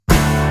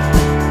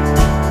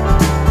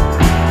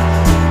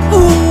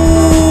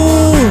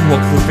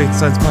Faith and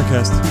Science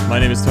Podcast. My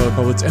name is Tyler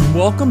Bublitz, and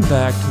welcome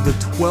back to the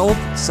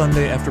 12th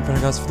Sunday after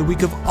Pentecost for the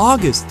week of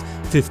August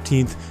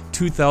 15th,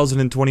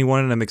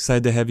 2021, and I'm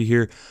excited to have you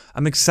here.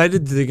 I'm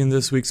excited to dig into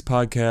this week's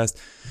podcast,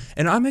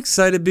 and I'm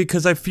excited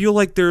because I feel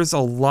like there's a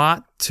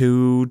lot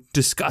to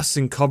discuss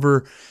and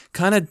cover,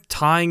 kind of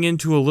tying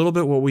into a little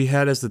bit what we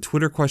had as the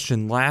Twitter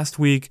question last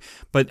week,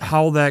 but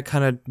how that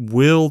kind of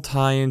will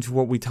tie into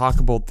what we talk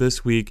about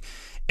this week.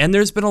 And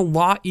there's been a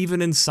lot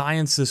even in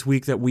science this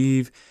week that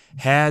we've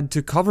had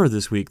to cover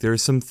this week.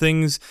 There's some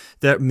things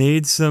that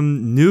made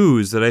some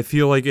news that I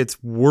feel like it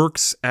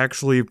works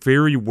actually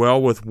very well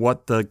with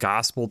what the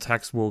gospel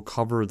text will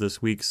cover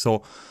this week.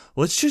 So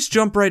let's just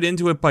jump right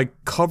into it by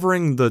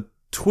covering the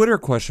Twitter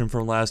question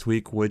from last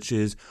week, which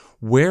is,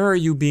 where are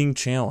you being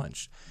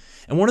challenged?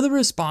 And one of the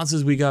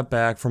responses we got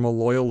back from a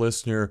loyal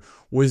listener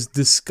was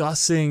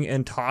discussing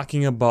and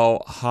talking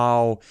about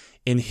how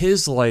in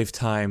his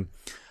lifetime,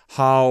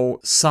 how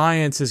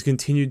science has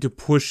continued to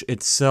push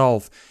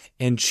itself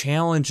and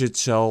challenge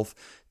itself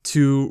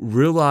to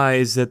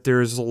realize that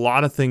there's a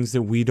lot of things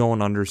that we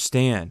don't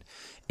understand.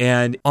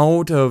 And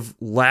out of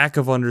lack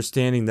of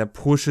understanding that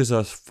pushes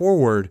us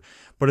forward,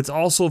 but it's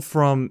also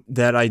from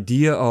that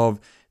idea of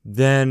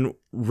then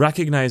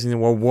recognizing that,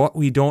 well, what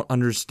we don't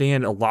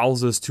understand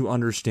allows us to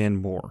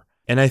understand more.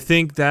 And I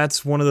think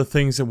that's one of the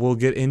things that we'll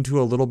get into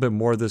a little bit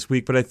more this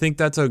week, but I think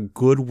that's a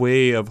good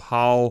way of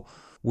how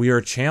we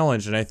are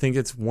challenged, and I think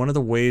it's one of the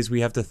ways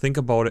we have to think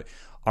about it,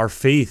 our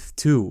faith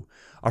too.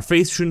 Our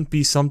faith shouldn't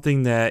be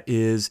something that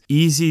is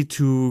easy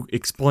to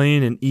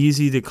explain and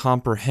easy to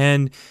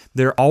comprehend.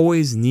 There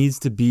always needs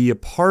to be a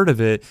part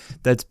of it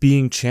that's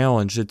being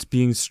challenged, it's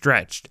being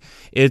stretched.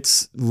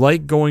 It's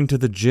like going to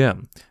the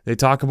gym. They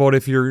talk about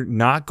if you're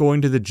not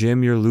going to the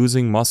gym, you're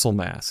losing muscle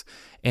mass.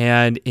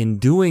 And in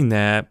doing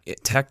that,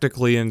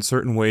 technically in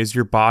certain ways,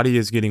 your body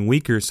is getting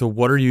weaker. So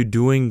what are you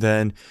doing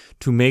then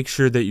to make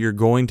sure that you're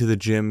going to the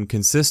gym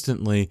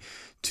consistently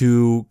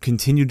to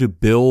continue to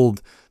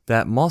build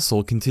that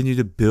muscle, continue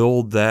to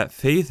build that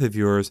faith of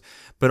yours?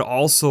 But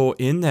also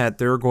in that,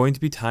 there are going to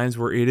be times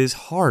where it is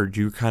hard.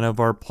 You kind of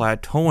are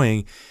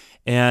plateauing.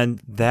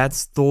 And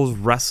that's those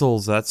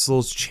wrestles, that's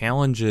those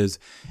challenges.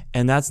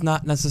 And that's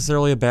not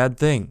necessarily a bad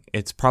thing.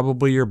 It's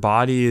probably your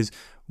body is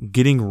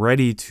getting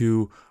ready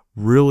to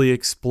really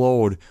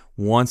explode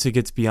once it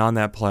gets beyond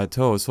that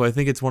plateau. So I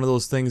think it's one of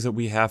those things that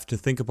we have to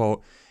think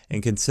about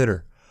and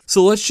consider.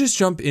 So let's just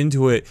jump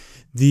into it.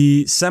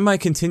 The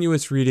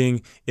semi-continuous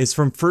reading is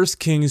from 1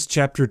 Kings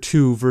chapter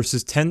 2,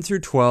 verses 10 through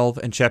 12,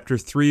 and chapter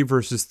 3,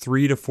 verses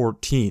 3 to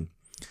 14.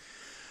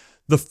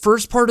 The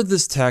first part of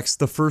this text,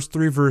 the first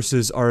three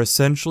verses, are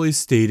essentially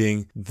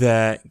stating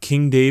that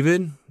King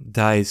David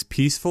dies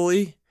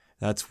peacefully.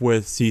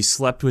 He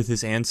slept with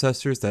his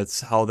ancestors. That's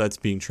how that's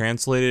being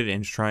translated,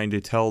 and trying to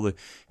tell the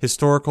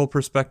historical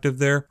perspective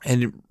there,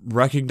 and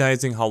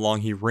recognizing how long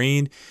he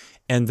reigned,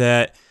 and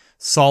that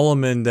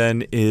Solomon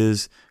then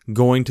is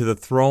going to the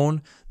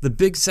throne. The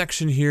big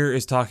section here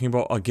is talking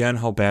about, again,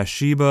 how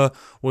Bathsheba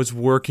was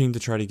working to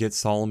try to get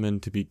Solomon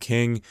to be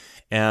king,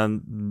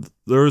 and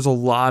there's a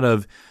lot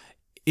of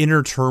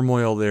inner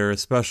turmoil there,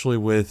 especially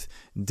with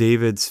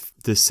David's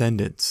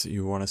descendants,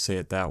 you want to say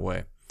it that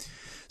way.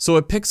 So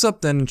it picks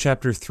up then in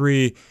chapter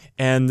 3,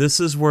 and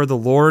this is where the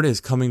Lord is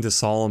coming to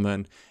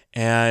Solomon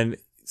and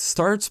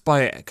starts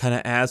by kind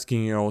of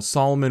asking,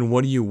 Solomon,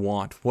 what do you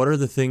want? What are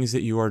the things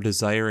that you are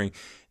desiring?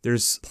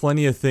 There's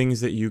plenty of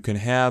things that you can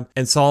have.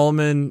 And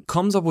Solomon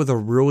comes up with a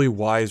really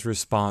wise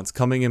response,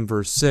 coming in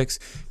verse 6.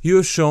 You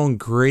have shown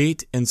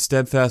great and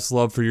steadfast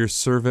love for your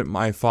servant,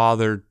 my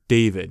father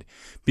David,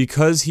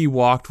 because he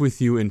walked with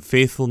you in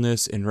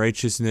faithfulness and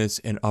righteousness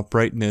and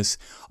uprightness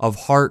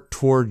of heart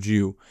toward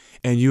you.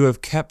 And you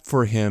have kept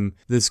for him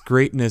this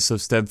greatness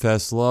of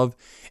steadfast love,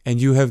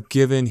 and you have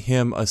given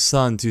him a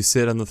son to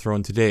sit on the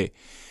throne today.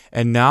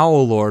 And now,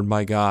 O Lord,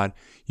 my God,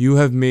 you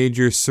have made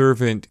your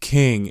servant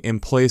king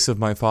in place of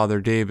my father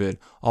David.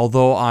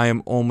 Although I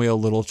am only a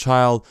little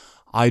child,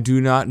 I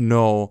do not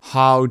know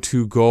how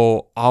to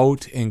go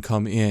out and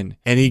come in.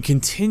 And he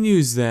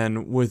continues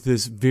then with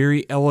this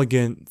very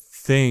elegant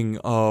thing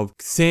of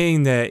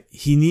saying that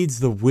he needs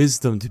the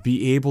wisdom to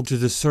be able to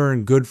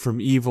discern good from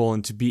evil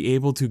and to be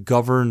able to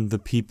govern the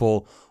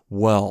people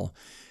well.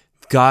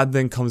 God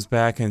then comes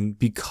back, and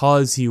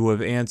because you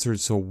have answered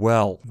so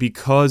well,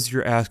 because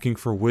you're asking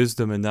for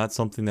wisdom and not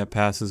something that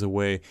passes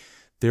away,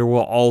 there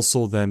will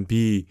also then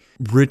be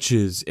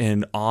riches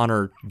and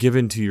honor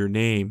given to your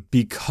name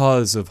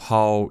because of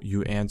how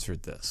you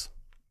answered this.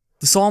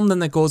 The psalm then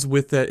that goes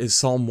with that is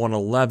Psalm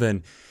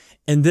 111.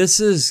 And this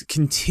is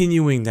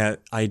continuing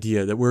that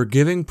idea that we're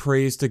giving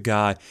praise to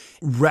God,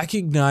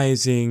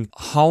 recognizing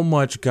how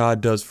much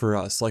God does for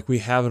us, like we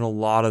have in a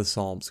lot of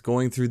Psalms,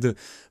 going through the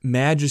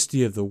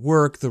majesty of the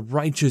work, the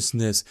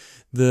righteousness,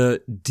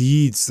 the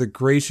deeds, the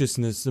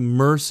graciousness, the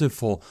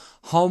merciful,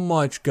 how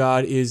much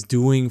God is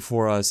doing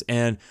for us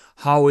and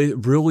how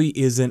it really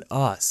isn't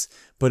us,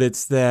 but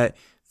it's that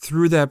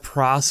through that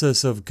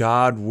process of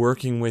God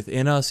working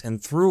within us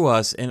and through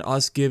us and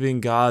us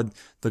giving God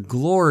the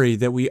glory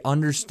that we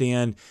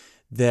understand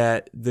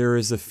that there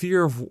is a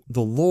fear of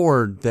the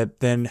Lord that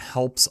then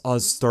helps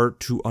us start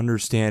to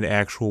understand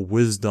actual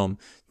wisdom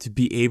to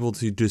be able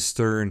to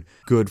discern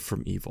good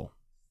from evil.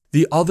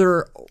 The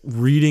other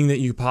reading that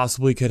you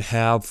possibly could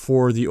have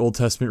for the Old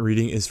Testament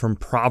reading is from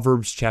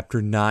Proverbs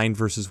chapter 9,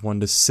 verses 1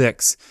 to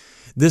 6.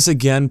 This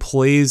again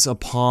plays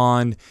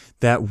upon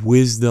that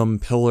wisdom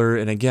pillar,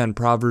 and again,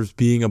 Proverbs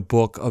being a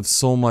book of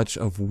so much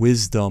of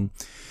wisdom,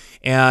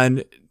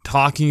 and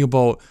talking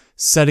about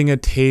setting a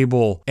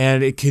table,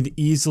 and it could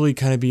easily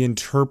kind of be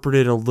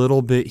interpreted a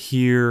little bit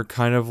here,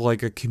 kind of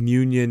like a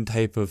communion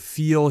type of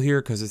feel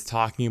here, because it's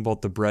talking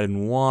about the bread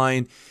and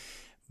wine.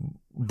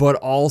 But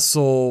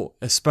also,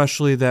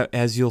 especially that,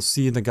 as you'll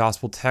see in the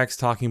gospel text,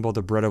 talking about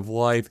the bread of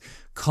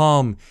life,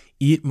 come,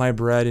 eat my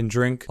bread and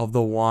drink of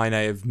the wine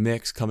I have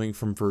mixed, coming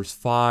from verse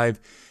 5.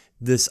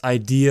 This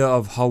idea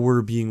of how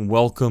we're being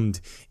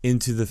welcomed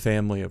into the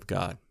family of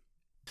God.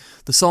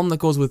 The psalm that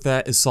goes with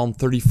that is Psalm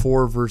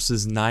 34,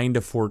 verses 9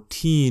 to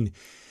 14.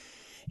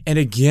 And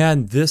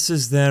again, this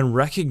is then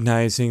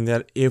recognizing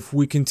that if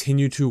we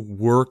continue to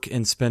work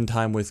and spend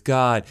time with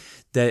God,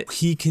 that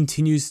He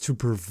continues to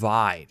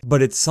provide.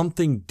 But it's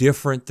something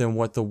different than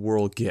what the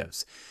world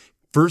gives.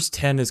 Verse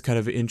 10 is kind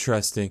of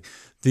interesting.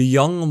 The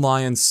young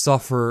lions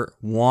suffer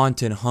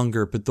want and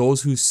hunger, but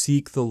those who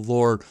seek the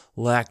Lord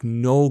lack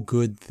no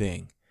good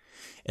thing.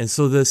 And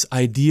so this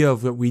idea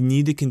of that we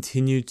need to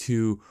continue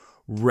to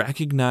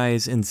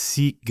recognize and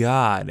seek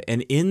God,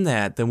 and in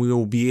that then we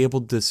will be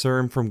able to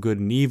discern from good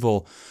and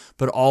evil,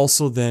 but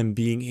also then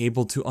being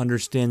able to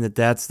understand that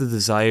that's the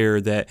desire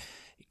that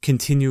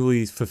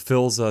continually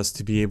fulfills us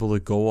to be able to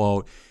go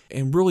out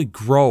and really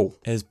grow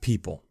as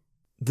people.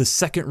 The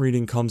second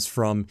reading comes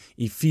from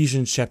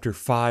Ephesians chapter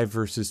 5,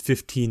 verses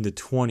 15 to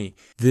 20.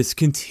 This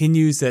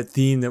continues that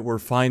theme that we're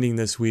finding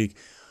this week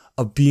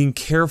of being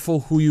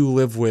careful who you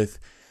live with,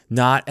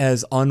 not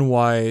as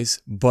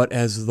unwise, but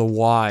as the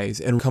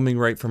wise. And coming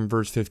right from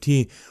verse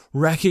 15,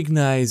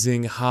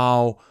 recognizing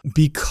how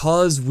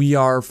because we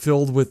are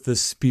filled with the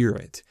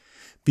Spirit,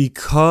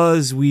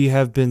 because we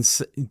have been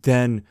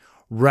then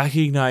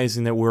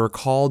recognizing that we're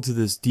called to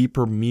this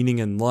deeper meaning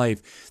in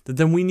life, that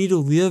then we need to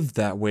live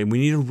that way. We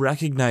need to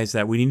recognize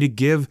that. We need to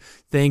give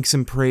thanks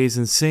and praise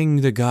and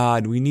sing to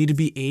God. We need to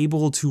be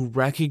able to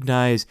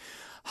recognize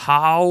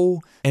how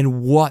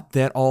and what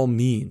that all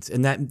means.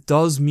 And that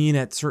does mean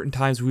at certain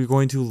times we're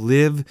going to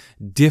live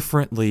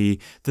differently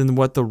than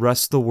what the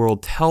rest of the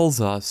world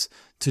tells us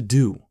to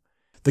do.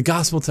 The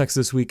gospel text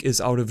this week is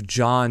out of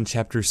John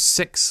chapter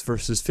 6,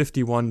 verses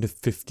 51 to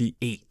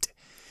 58.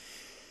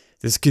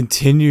 This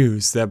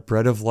continues that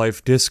bread of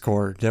life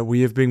discord that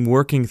we have been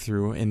working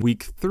through in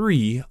week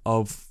 3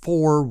 of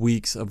 4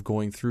 weeks of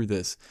going through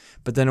this.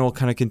 But then it will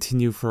kind of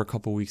continue for a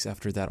couple weeks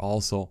after that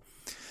also.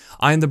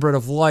 I am the bread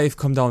of life,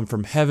 come down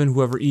from heaven.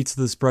 Whoever eats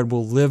this bread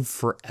will live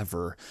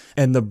forever.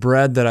 And the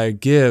bread that I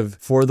give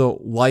for the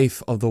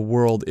life of the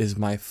world is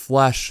my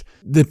flesh.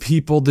 The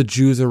people, the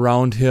Jews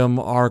around him,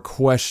 are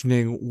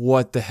questioning,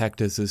 what the heck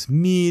does this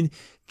mean?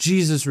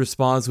 Jesus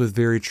responds with,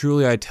 very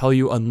truly, I tell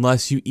you,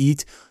 unless you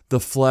eat the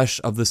flesh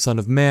of the Son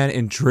of Man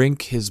and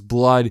drink his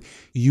blood,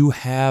 you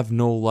have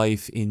no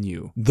life in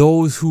you.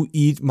 Those who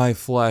eat my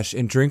flesh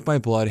and drink my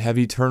blood have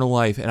eternal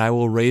life, and I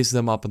will raise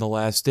them up on the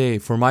last day.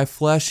 For my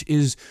flesh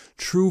is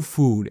true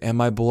food, and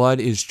my blood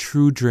is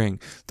true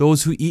drink.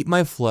 Those who eat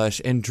my flesh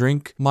and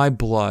drink my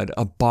blood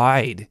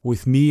abide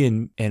with me,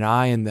 and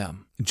I in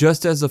them.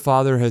 Just as the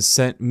Father has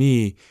sent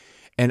me,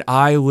 and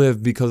I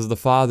live because of the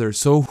Father,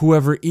 so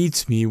whoever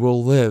eats me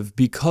will live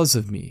because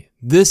of me.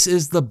 This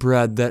is the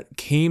bread that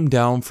came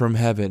down from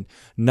heaven,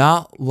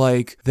 not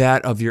like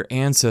that of your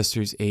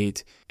ancestors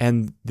ate,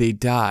 and they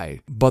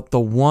died, but the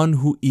one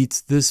who eats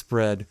this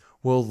bread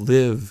will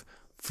live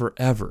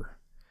forever.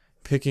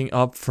 Picking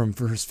up from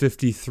verse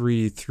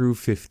 53 through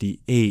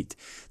 58,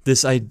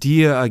 this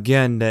idea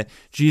again that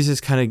Jesus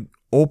kind of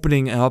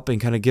opening up and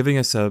kind of giving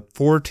us a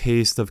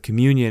foretaste of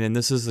communion, and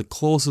this is the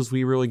closest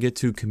we really get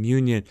to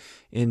communion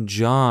in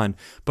John,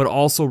 but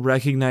also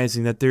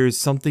recognizing that there is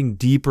something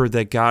deeper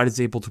that God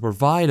is able to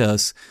provide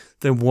us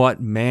than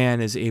what man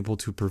is able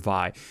to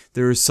provide.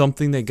 There is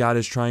something that God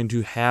is trying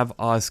to have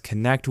us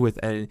connect with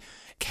and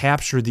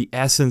capture the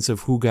essence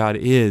of who God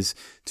is,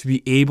 to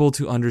be able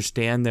to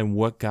understand then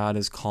what God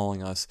is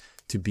calling us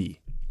to be.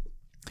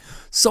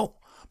 So,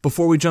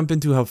 before we jump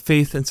into how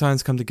faith and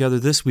science come together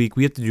this week,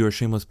 we have to do our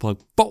shameless plug.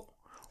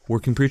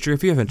 Working Preacher.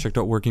 If you haven't checked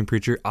out Working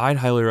Preacher, I'd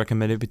highly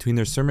recommend it. Between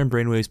their Sermon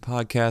Brainwaves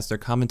podcast, their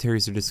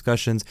commentaries, their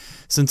discussions.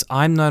 Since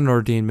I'm not an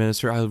ordained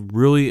minister, I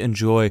really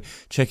enjoy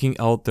checking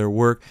out their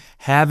work,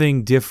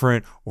 having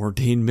different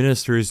ordained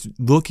ministers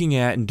looking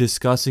at and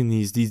discussing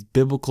these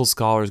biblical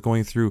scholars,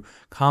 going through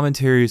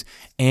commentaries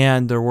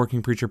and their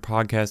Working Preacher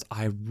podcast.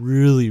 I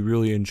really,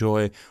 really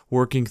enjoy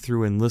working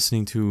through and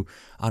listening to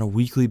on a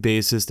weekly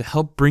basis to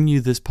help bring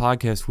you this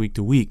podcast week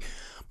to week.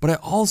 But I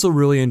also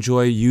really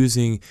enjoy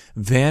using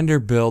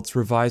Vanderbilt's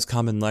Revised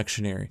Common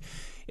Lectionary.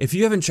 If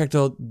you haven't checked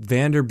out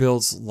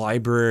Vanderbilt's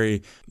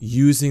library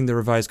using the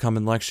Revised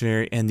Common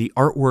Lectionary and the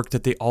artwork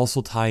that they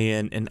also tie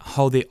in and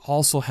how they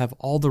also have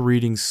all the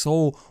readings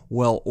so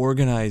well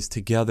organized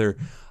together,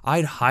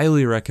 I'd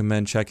highly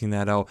recommend checking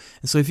that out.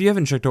 And so if you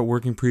haven't checked out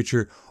Working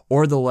Preacher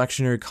or the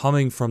lectionary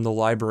coming from the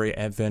library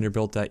at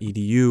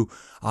vanderbilt.edu,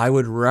 I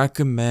would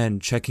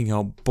recommend checking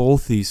out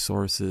both these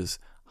sources.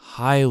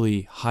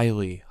 Highly,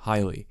 highly,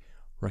 highly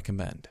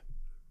recommend.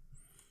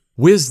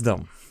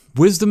 Wisdom.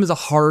 Wisdom is a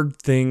hard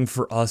thing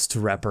for us to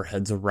wrap our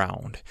heads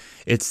around.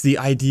 It's the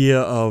idea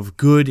of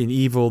good and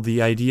evil,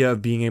 the idea of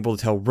being able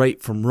to tell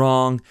right from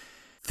wrong,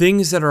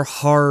 things that are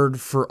hard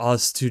for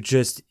us to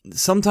just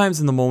sometimes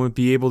in the moment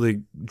be able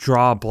to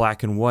draw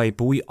black and white,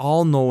 but we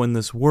all know in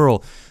this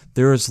world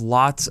there is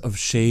lots of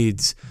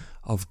shades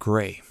of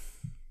gray.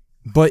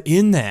 But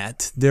in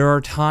that, there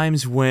are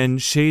times when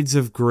shades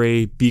of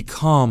gray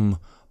become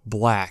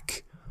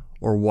black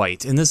or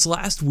white. And this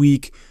last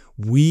week,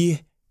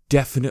 we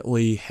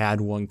definitely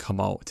had one come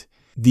out.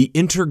 The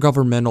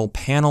Intergovernmental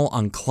Panel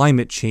on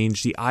Climate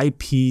Change, the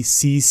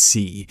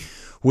IPCC,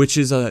 which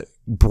is a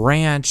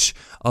branch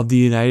of the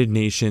United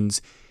Nations,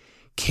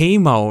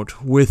 came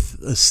out with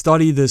a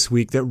study this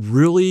week that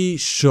really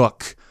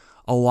shook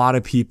a lot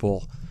of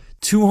people.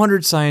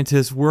 200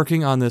 scientists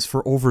working on this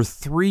for over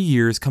 3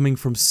 years, coming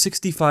from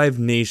 65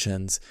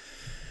 nations,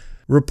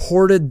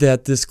 reported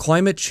that this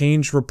climate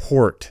change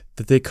report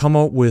that they come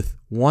out with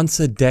once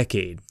a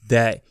decade,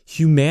 that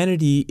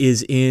humanity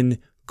is in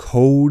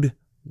code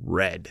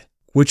red,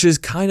 which is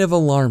kind of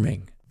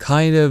alarming,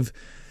 kind of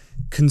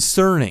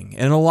concerning.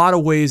 In a lot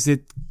of ways,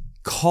 it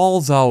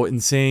calls out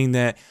and saying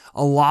that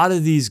a lot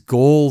of these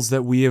goals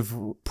that we have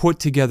put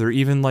together,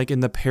 even like in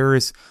the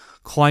Paris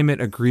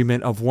Climate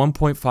Agreement of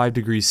 1.5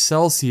 degrees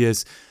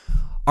Celsius,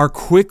 are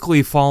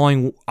quickly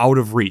falling out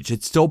of reach.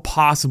 It's still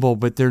possible,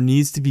 but there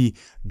needs to be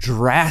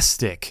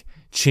drastic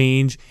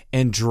change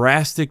and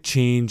drastic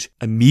change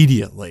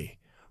immediately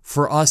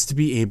for us to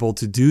be able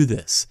to do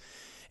this.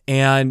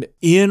 And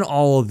in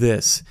all of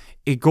this,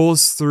 it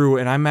goes through,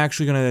 and I'm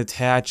actually going to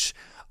attach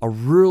a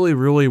really,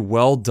 really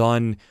well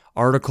done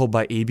article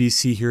by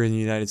ABC here in the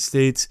United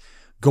States,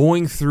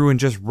 going through and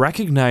just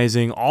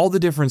recognizing all the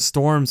different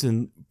storms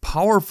and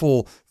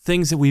powerful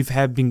things that we've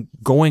had been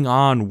going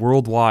on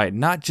worldwide,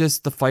 not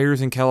just the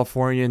fires in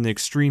California and the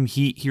extreme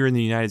heat here in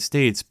the United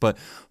States, but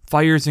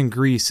fires in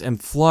Greece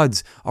and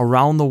floods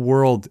around the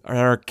world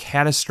are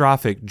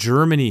catastrophic.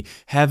 Germany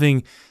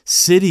having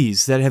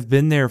cities that have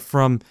been there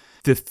from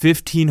the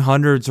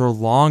 1500s or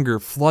longer,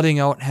 flooding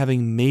out,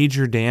 having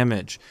major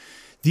damage.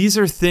 These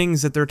are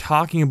things that they're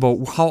talking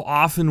about. How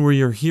often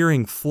we are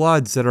hearing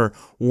floods that are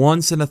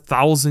once in a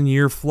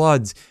 1,000-year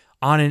floods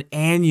on an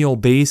annual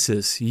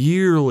basis,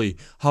 yearly,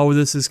 how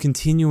this is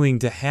continuing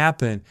to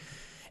happen.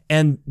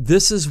 And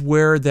this is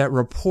where that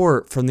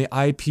report from the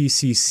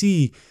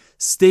IPCC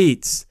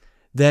states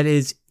that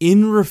it's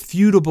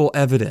irrefutable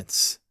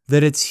evidence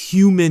that it's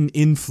human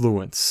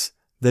influence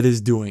that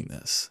is doing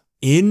this.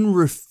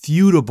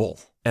 Irrefutable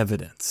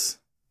evidence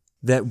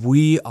that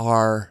we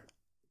are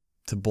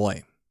to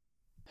blame.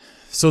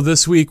 So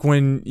this week,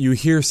 when you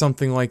hear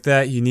something like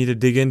that, you need to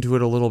dig into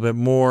it a little bit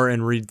more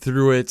and read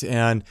through it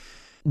and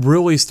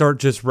really start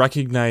just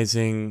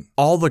recognizing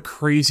all the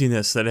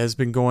craziness that has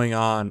been going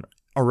on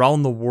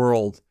around the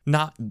world,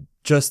 not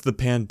just the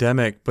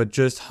pandemic, but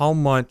just how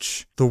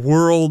much the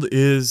world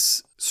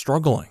is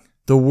struggling.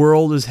 The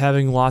world is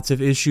having lots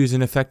of issues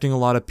and affecting a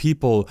lot of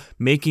people,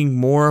 making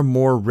more and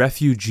more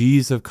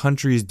refugees of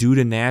countries due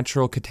to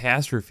natural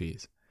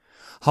catastrophes.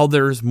 How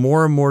there's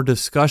more and more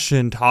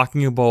discussion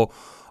talking about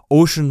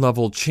ocean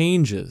level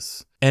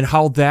changes and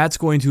how that's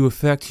going to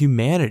affect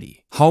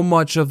humanity. How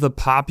much of the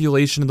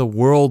population of the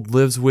world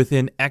lives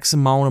within X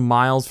amount of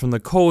miles from the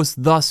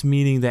coast, thus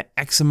meaning that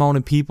X amount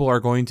of people are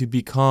going to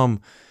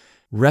become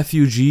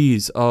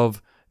refugees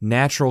of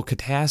natural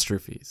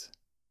catastrophes.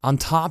 On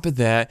top of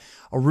that,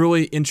 a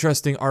really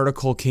interesting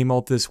article came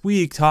out this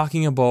week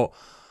talking about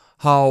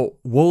how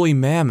woolly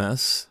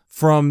mammoths,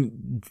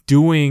 from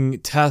doing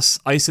tests,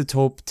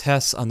 isotope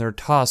tests on their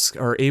tusks,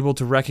 are able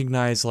to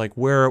recognize like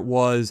where it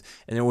was,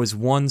 and it was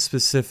one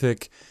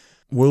specific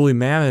woolly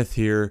mammoth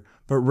here,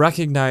 but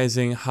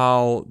recognizing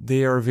how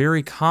they are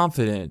very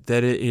confident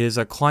that it is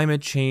a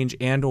climate change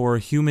and or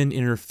human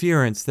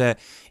interference that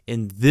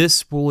in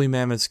this woolly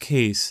mammoth's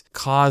case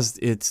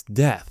caused its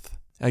death.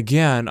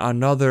 Again,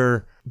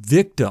 another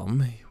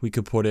victim, we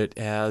could put it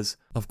as,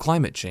 of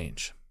climate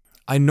change.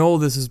 I know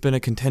this has been a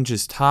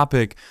contentious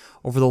topic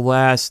over the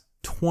last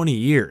 20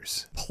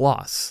 years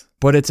plus,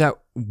 but it's at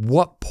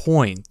what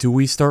point do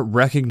we start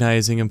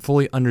recognizing and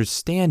fully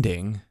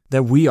understanding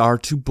that we are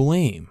to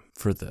blame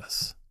for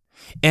this?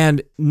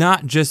 And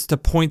not just to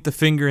point the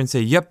finger and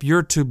say, yep,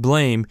 you're to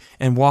blame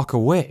and walk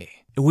away.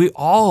 We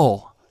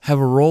all have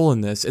a role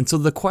in this. And so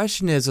the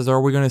question is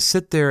are we going to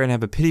sit there and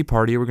have a pity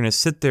party? Are we going to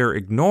sit there,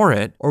 ignore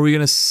it? Or are we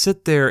going to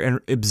sit there and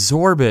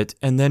absorb it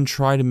and then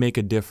try to make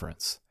a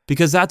difference?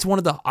 Because that's one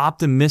of the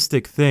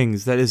optimistic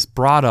things that is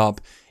brought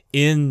up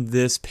in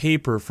this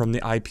paper from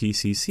the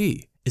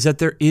IPCC. is that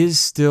there is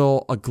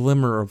still a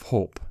glimmer of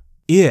hope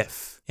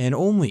if, and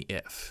only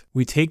if,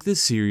 we take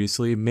this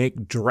seriously and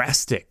make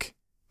drastic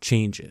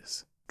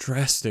changes.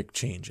 Drastic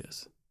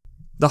changes.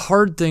 The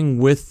hard thing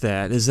with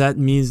that is that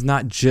means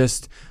not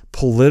just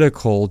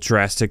political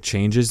drastic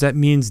changes, that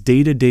means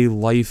day-to-day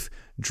life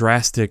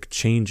drastic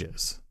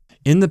changes.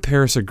 In the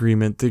Paris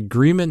Agreement, the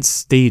agreement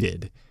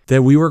stated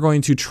that we were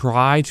going to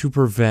try to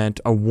prevent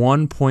a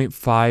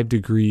 1.5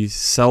 degrees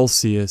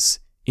Celsius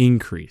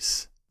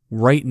increase.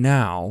 Right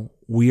now,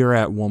 we are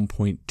at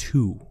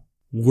 1.2.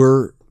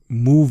 We're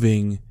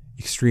moving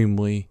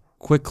extremely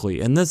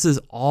quickly. And this is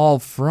all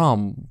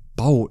from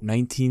about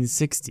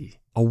 1960.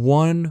 A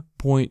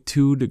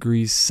 1.2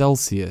 degrees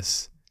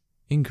Celsius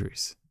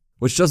increase,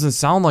 which doesn't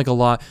sound like a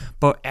lot,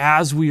 but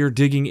as we are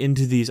digging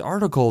into these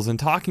articles and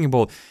talking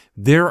about,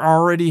 there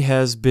already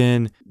has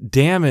been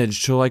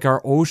damage to like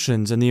our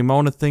oceans and the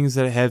amount of things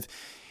that have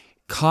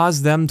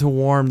caused them to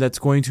warm that's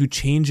going to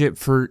change it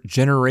for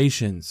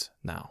generations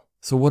now.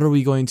 So what are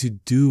we going to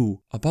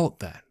do about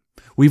that?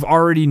 We've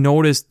already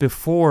noticed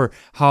before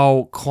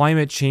how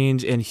climate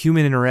change and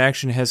human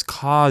interaction has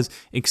caused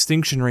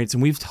extinction rates,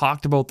 and we've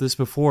talked about this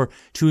before,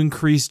 to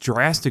increase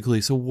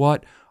drastically. So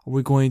what are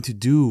we going to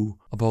do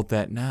about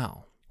that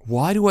now?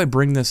 Why do I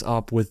bring this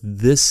up with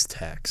this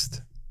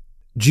text?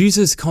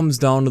 Jesus comes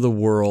down to the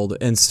world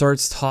and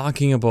starts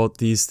talking about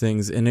these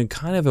things in a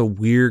kind of a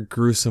weird,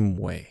 gruesome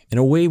way, in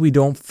a way we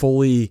don't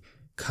fully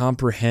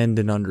comprehend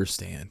and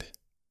understand.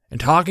 And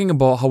talking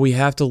about how we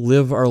have to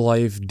live our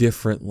life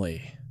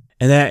differently.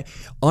 And that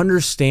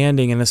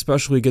understanding, and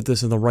especially we get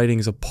this in the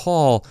writings of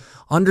Paul,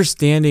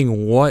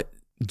 understanding what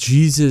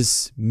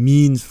Jesus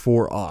means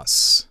for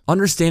us,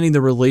 understanding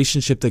the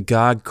relationship that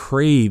God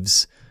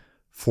craves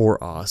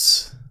for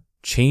us,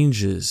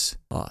 changes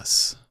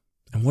us.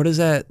 And what does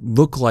that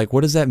look like?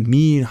 What does that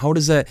mean? How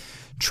does that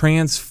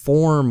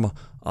transform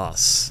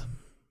us?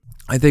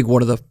 I think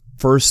one of the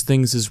first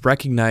things is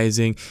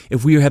recognizing,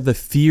 if we have the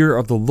fear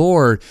of the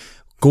Lord,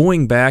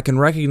 going back and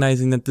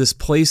recognizing that this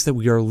place that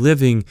we are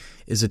living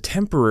is a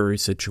temporary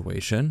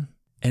situation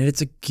and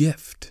it's a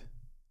gift.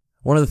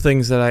 One of the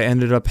things that I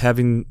ended up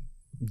having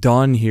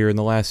done here in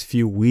the last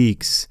few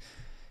weeks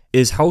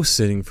is house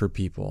sitting for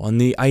people. And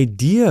the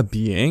idea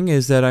being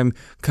is that I'm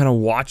kind of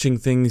watching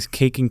things,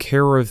 taking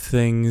care of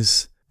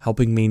things,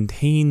 helping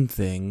maintain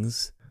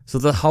things. So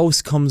the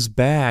house comes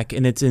back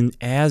and it's in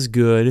as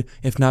good,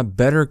 if not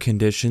better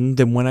condition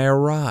than when I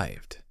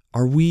arrived.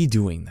 Are we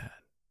doing that?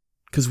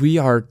 Because we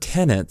are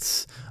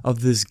tenants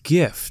of this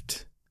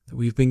gift that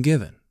we've been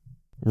given.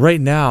 Right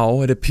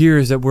now, it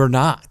appears that we're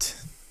not.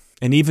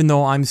 And even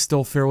though I'm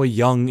still fairly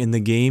young in the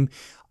game,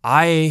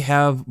 I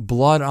have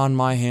blood on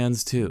my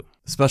hands too.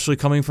 Especially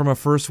coming from a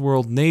first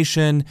world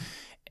nation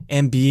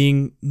and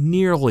being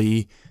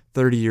nearly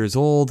 30 years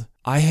old,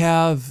 I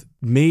have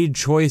made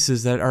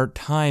choices that at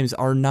times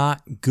are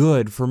not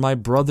good for my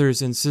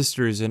brothers and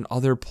sisters in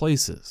other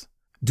places.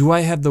 Do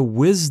I have the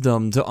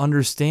wisdom to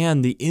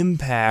understand the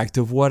impact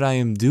of what I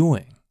am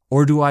doing?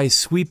 Or do I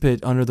sweep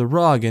it under the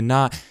rug and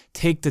not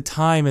take the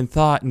time and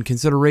thought and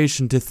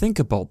consideration to think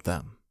about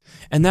them?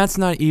 And that's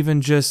not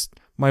even just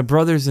my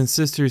brothers and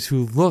sisters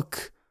who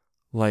look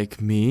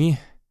like me,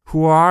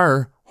 who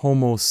are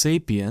Homo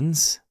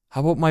sapiens.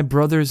 How about my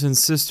brothers and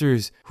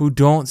sisters who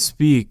don't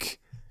speak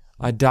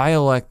a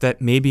dialect that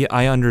maybe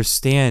I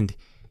understand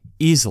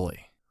easily?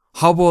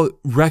 How about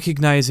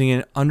recognizing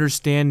and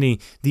understanding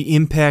the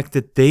impact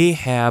that they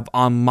have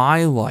on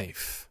my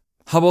life?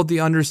 How about the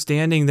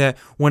understanding that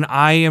when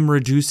I am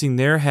reducing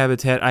their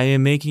habitat, I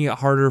am making it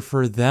harder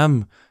for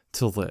them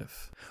to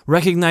live?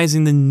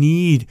 Recognizing the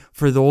need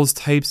for those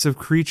types of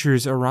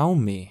creatures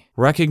around me.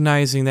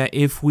 Recognizing that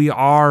if we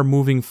are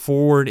moving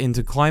forward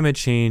into climate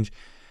change,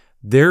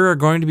 there are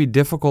going to be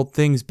difficult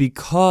things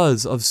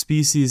because of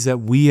species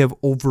that we have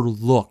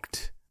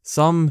overlooked.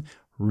 Some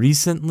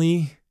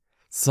recently,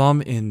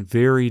 some in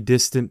very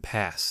distant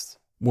past.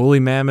 Woolly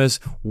mammoths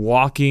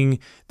walking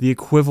the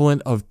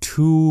equivalent of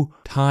 2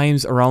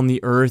 times around the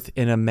earth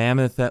in a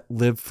mammoth that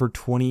lived for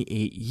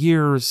 28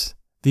 years.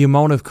 The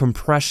amount of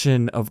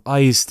compression of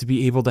ice to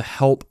be able to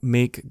help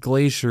make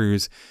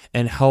glaciers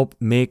and help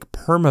make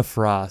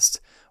permafrost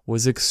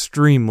was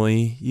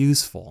extremely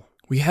useful.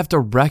 We have to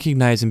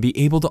recognize and be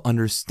able to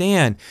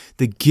understand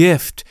the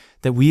gift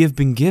that we have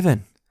been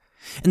given.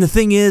 And the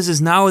thing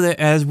is now that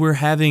as we're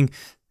having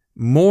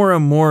more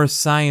and more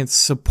science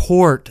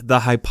support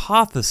the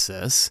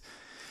hypothesis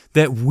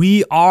that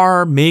we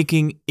are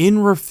making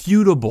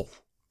irrefutable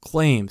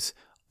claims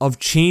of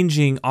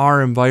changing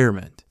our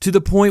environment to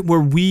the point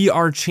where we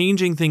are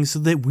changing things so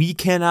that we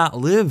cannot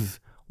live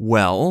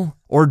well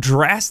or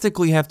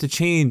drastically have to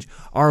change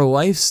our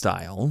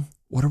lifestyle.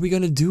 What are we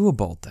going to do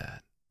about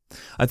that?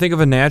 I think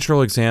of a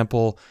natural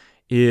example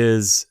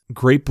is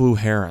great blue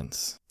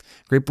herons.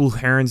 Great blue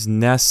herons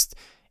nest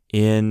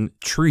in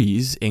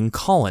trees in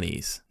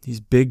colonies. These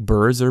big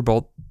birds are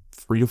about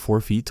 3 to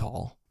 4 feet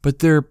tall, but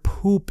their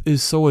poop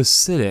is so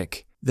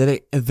acidic that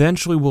it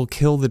eventually will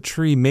kill the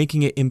tree,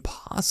 making it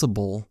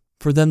impossible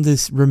for them to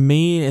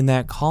remain in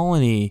that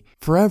colony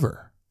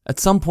forever. At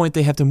some point,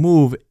 they have to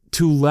move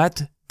to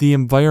let the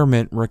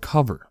environment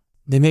recover.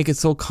 They make it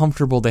so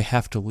comfortable they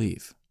have to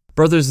leave.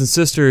 Brothers and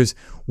sisters,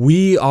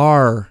 we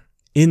are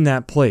in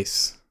that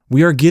place.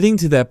 We are getting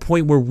to that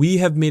point where we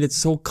have made it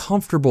so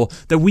comfortable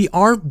that we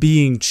aren't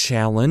being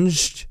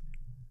challenged,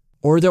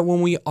 or that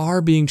when we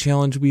are being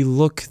challenged, we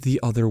look the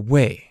other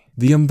way.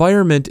 The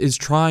environment is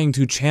trying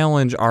to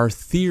challenge our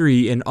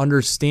theory and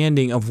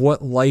understanding of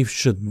what life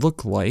should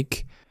look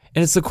like.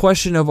 And it's a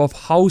question of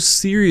how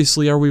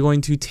seriously are we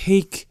going to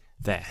take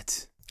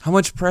that? How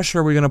much pressure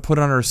are we going to put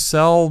on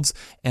ourselves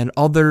and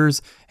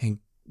others and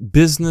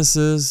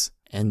businesses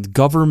and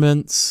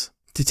governments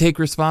to take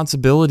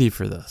responsibility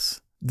for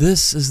this?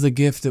 This is the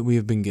gift that we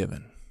have been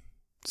given.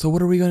 So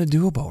what are we going to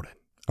do about it?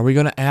 Are we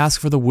going to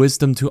ask for the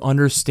wisdom to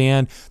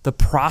understand the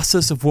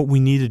process of what we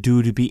need to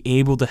do to be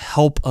able to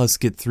help us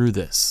get through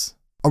this?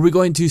 Are we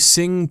going to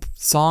sing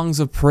songs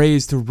of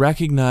praise to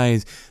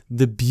recognize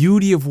the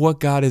beauty of what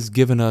God has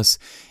given us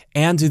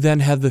and to then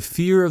have the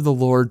fear of the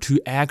Lord to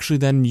actually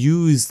then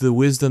use the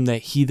wisdom that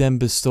He then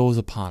bestows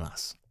upon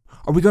us?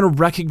 Are we going to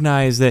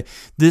recognize that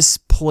this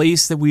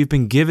place that we've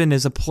been given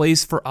is a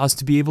place for us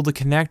to be able to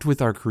connect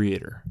with our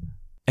Creator?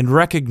 And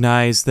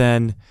recognize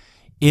then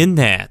in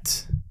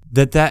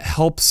that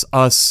helps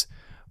us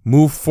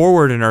move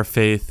forward in our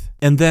faith,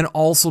 and then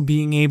also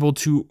being able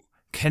to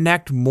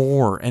connect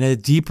more and at a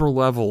deeper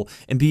level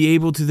and be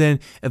able to then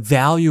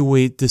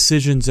evaluate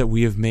decisions that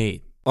we have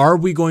made. Are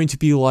we going to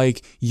be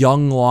like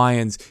young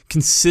lions,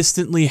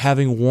 consistently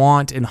having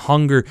want and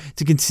hunger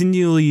to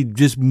continually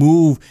just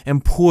move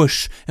and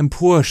push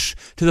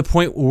to the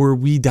point where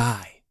we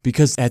die?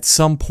 Because at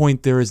some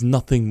point there is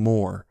nothing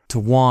more to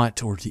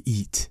want or to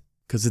eat,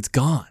 because it's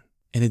gone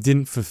and it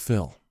didn't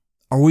fulfill.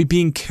 Are we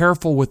being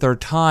careful with our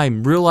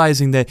time,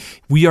 realizing that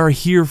we are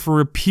here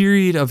for a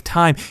period of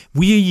time?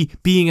 We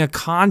being a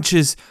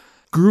conscious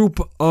group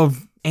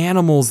of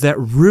animals that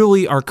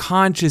really are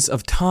conscious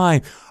of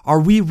time,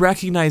 are we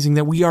recognizing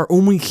that we are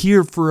only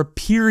here for a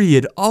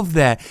period of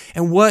that?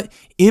 And what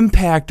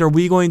impact are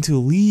we going to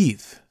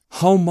leave?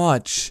 How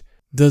much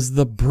does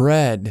the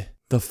bread,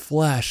 the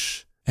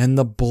flesh, and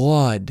the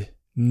blood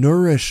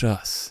nourish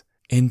us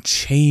and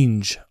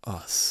change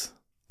us?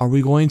 Are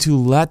we going to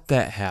let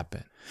that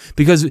happen?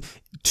 Because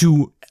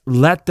to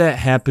let that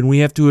happen, we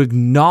have to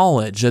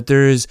acknowledge that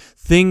there is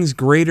things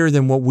greater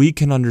than what we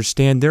can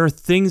understand. There are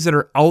things that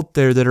are out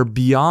there that are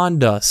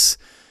beyond us,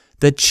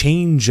 that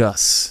change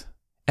us.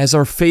 As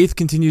our faith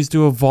continues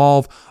to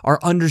evolve, our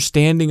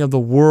understanding of the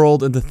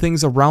world and the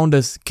things around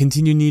us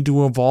need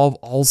to evolve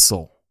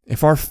also.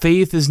 If our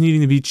faith is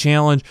needing to be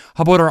challenged,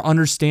 how about our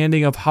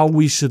understanding of how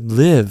we should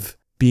live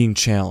being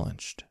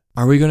challenged?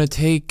 Are we going to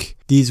take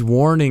these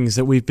warnings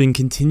that we've been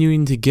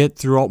continuing to get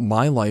throughout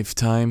my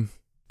lifetime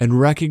and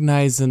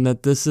recognize then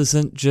that this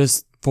isn't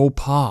just faux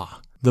pas?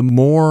 The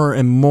more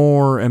and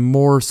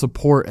more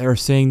support are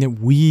saying that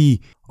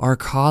we are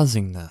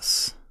causing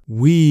this.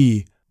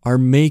 We are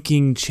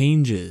making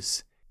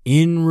changes,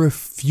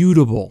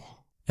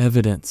 irrefutable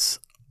evidence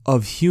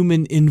of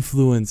human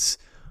influence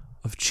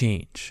of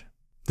change.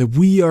 That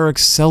we are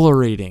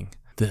accelerating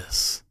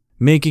this,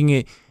 making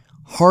it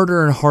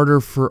harder and harder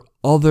for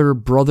other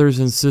brothers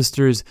and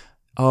sisters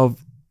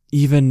of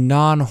even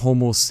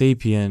non-Homo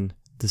sapien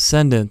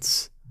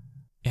descendants,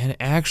 and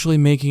actually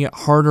making it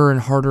harder and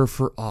harder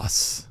for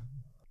us.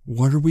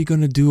 What are we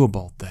going to do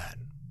about that?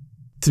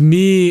 To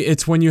me,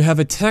 it's when you have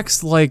a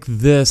text like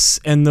this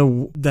and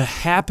the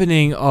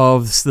happening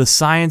of the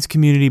science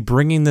community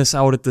bringing this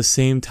out at the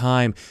same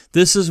time,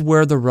 this is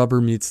where the rubber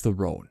meets the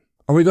road.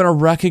 Are we going to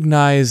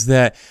recognize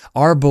that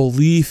our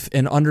belief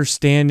and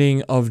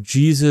understanding of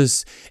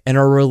Jesus and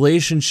our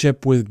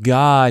relationship with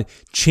God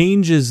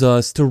changes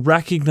us to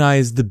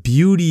recognize the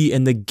beauty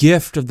and the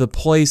gift of the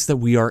place that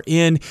we are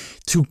in,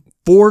 to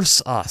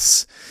force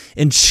us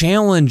and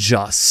challenge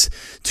us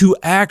to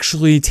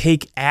actually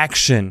take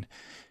action,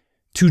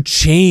 to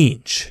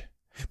change?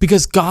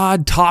 Because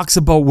God talks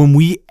about when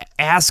we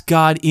ask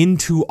God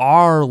into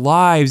our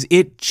lives,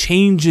 it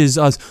changes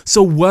us.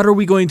 So what are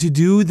we going to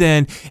do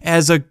then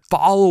as a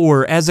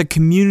follower, as a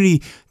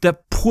community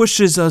that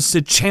pushes us,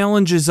 that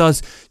challenges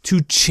us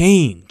to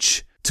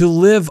change, to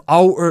live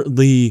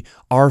outwardly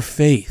our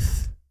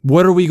faith?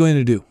 What are we going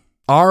to do?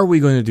 Are we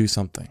going to do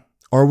something?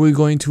 Or are we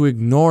going to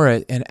ignore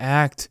it and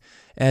act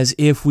as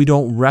if we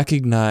don't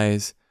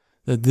recognize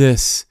that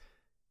this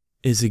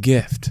is a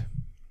gift?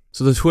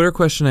 So the Twitter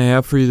question I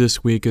have for you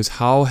this week is,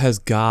 how has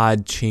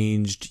God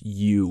changed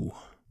you?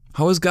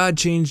 How has God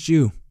changed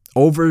you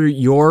over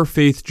your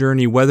faith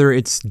journey, whether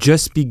it's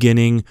just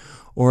beginning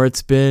or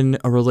it's been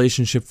a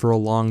relationship for a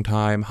long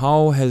time?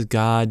 How has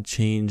God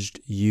changed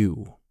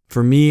you?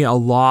 For me, a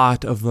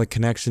lot of the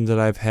connections that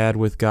I've had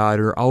with God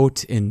are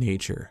out in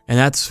nature. And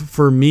that's,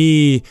 for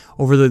me,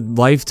 over the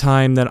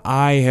lifetime that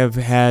I have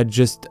had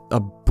just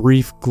a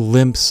brief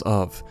glimpse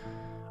of.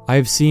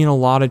 I've seen a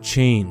lot of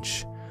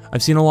change.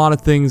 I've seen a lot of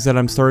things that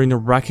I'm starting to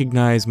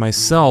recognize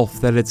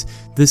myself, that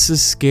this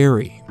is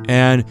scary.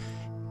 And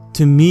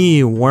to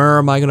me, where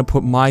am I going to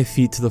put my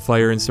feet to the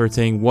fire and start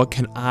saying, what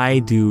can I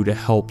do to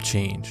help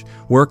change?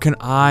 Where can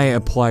I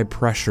apply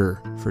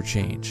pressure for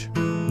change?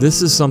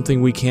 This is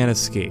something we can't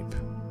escape.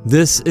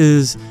 This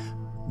is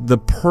the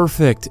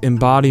perfect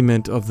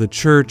embodiment of the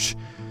church,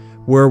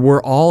 where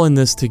we're all in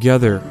this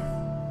together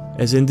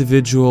as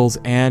individuals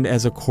and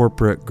as a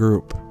corporate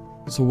group.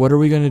 So what are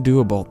we going to do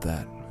about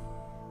that?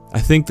 I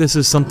think this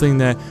is something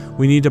that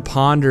we need to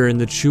ponder and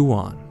to chew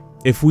on.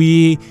 If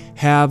we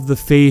have the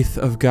faith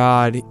of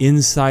God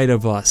inside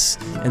of us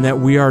and that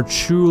we are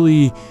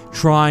truly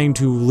trying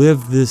to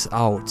live this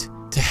out,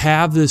 to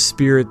have this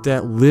spirit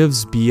that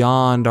lives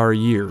beyond our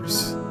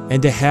years,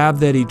 and to have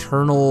that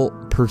eternal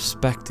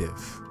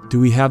perspective, do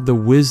we have the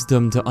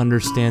wisdom to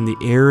understand the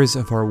errors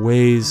of our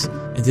ways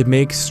and to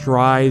make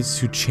strides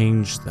to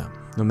change them,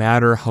 no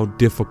matter how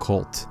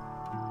difficult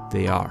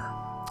they are?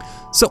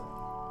 So,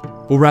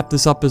 we'll wrap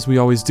this up as we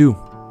always do.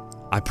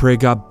 I pray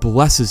God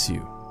blesses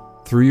you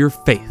through your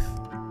faith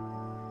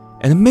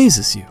and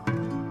amazes you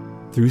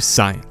through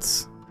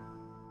science.